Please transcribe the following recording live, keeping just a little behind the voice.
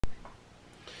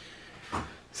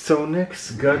So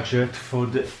next gadget for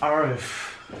the RF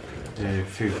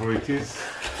favorites.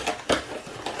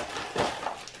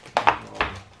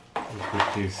 Look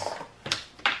at this.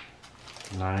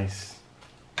 Nice,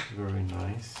 very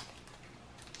nice.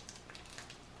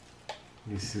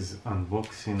 This is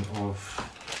unboxing of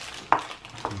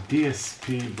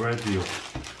DSP radio.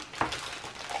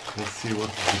 Let's see what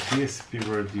the DSP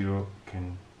radio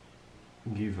can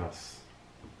give us.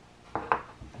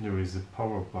 There is a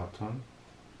power button.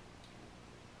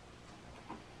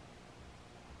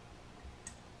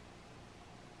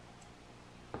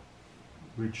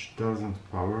 Which doesn't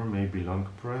power, maybe long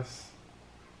press.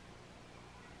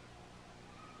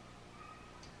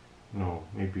 No,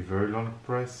 maybe very long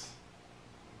press.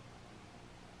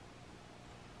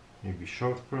 Maybe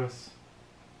short press.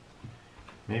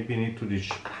 Maybe need to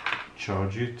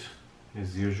charge it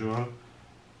as usual.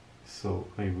 So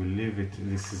I will leave it.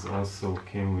 This is also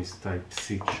came with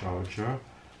Type-C charger.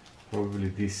 Probably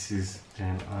this is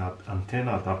an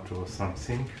antenna adapter or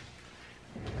something.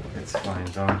 Let's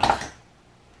find out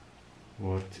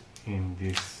what in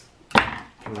this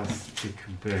plastic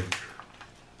bag.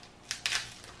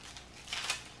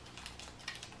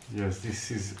 Yes, this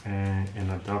is an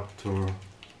adapter.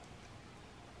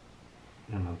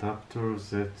 An adapter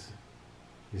that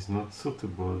is not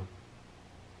suitable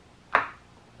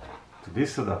to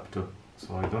this adapter.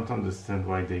 So I don't understand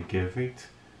why they gave it.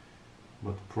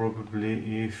 But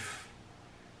probably if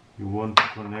you want to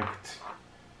connect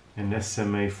an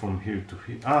SMA from here to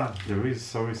here. Ah, there is,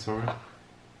 sorry.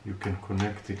 You can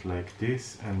connect it like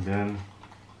this, and then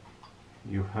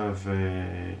you have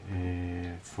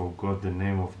forgot the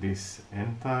name of this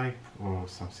N-type or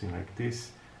something like this.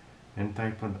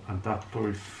 N-type adapter,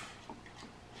 if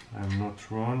I'm not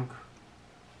wrong.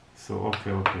 So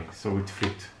okay, so it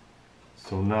fit.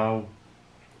 So now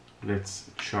let's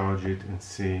charge it and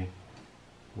see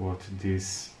what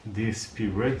this DSP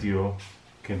radio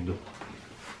can do.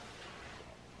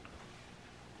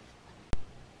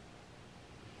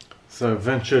 So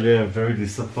eventually I'm very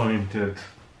disappointed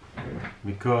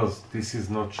because this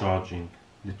is not charging.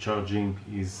 The charging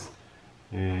is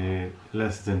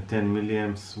less than 10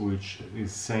 milliamps, which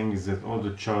is saying is that all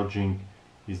the charging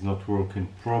is not working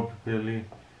properly,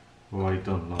 or I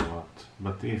don't know what.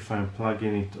 But if I'm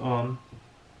plugging it on,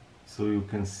 so you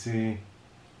can see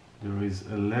there is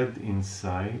a LED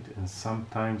inside, and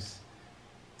sometimes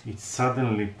it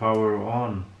suddenly power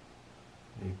on.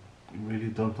 I really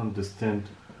don't understand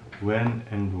when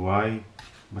and why,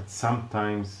 but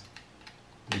sometimes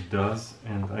it does,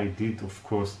 and I did of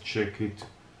course check it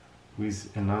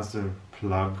with another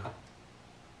plug.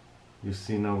 You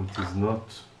see now it is not,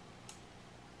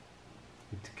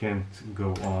 it can't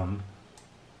go on.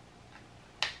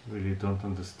 Really don't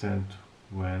understand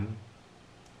when.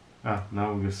 Ah,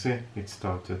 now you see it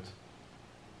started.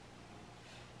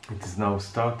 It is now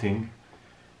starting.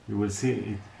 You will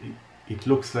see it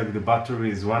looks like the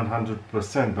battery is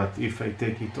 100%, but if I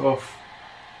take it off,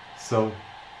 so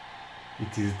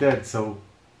it is dead. So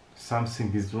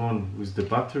something is wrong with the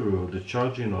battery or the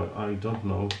charging, or I don't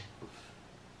know.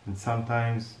 And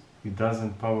sometimes it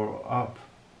doesn't power up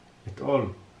at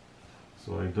all.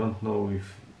 So I don't know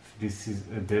if this is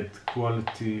a dead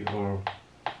quality, or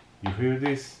you hear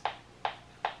this?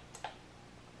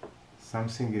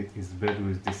 Something is bad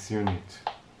with this unit.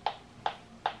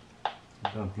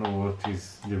 I don't know what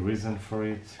is the reason for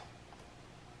it,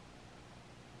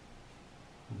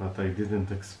 but I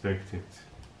didn't expect it,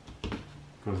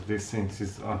 because this thing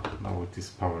is up. Now it is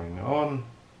powering on.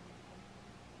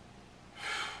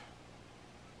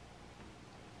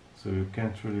 So you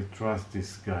can't really trust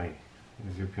this guy,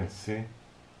 as you can see.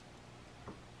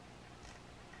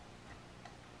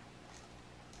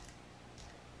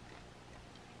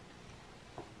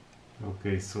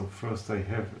 Okay, so first I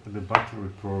have the battery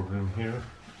problem here,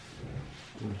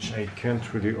 which I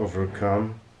can't really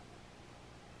overcome.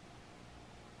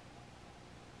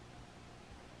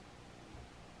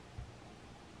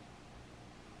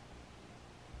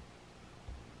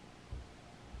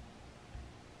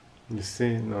 You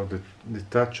see now the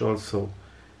touch also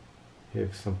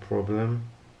have some problem.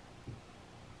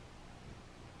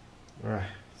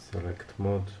 Select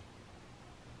mode.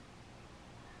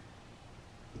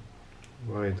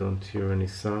 Why I don't hear any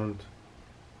sound?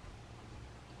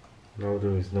 Now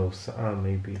there is no sound.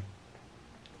 Maybe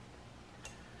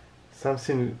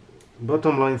something,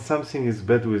 bottom line, something is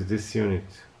bad with this unit.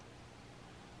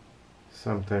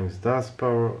 Sometimes does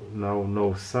power, now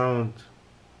no sound.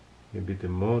 Maybe the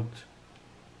mode.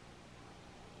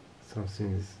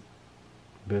 Something is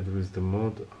bad with the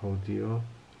mode, audio.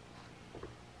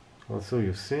 Also,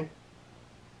 you see,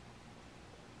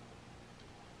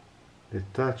 The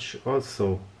touch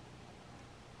also.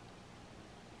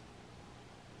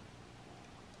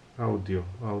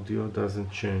 Audio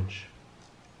doesn't change.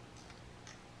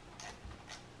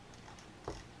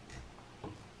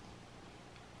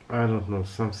 I don't know,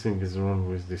 something is wrong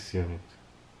with this unit.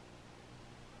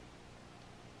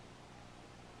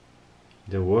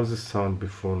 There was a sound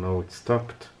before, now it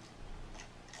stopped.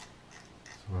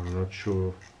 So I'm not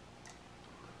sure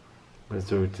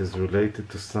whether it is related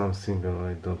to something or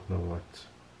I don't know what.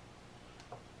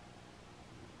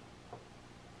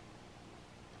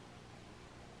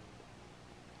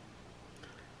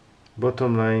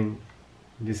 Bottom line,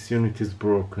 this unit is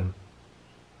broken.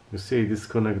 You see,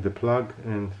 disconnect the plug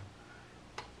and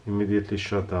immediately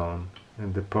shut down,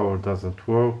 and the power doesn't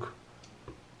work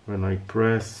when I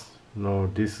press, nor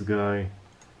this guy,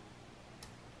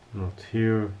 not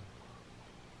here.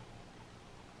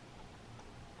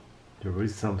 There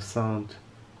is some sound.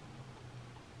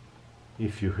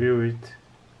 If you hear it,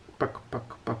 pack,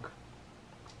 pack, pack.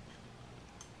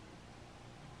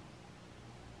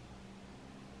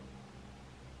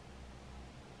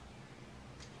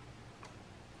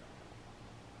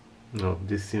 No,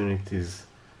 this unit is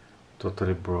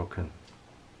totally broken.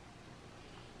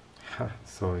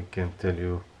 So I can't tell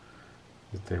you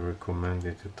that I recommend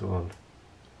it at all.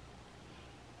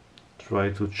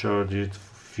 Try to charge it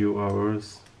for a few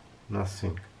hours,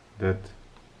 nothing, dead.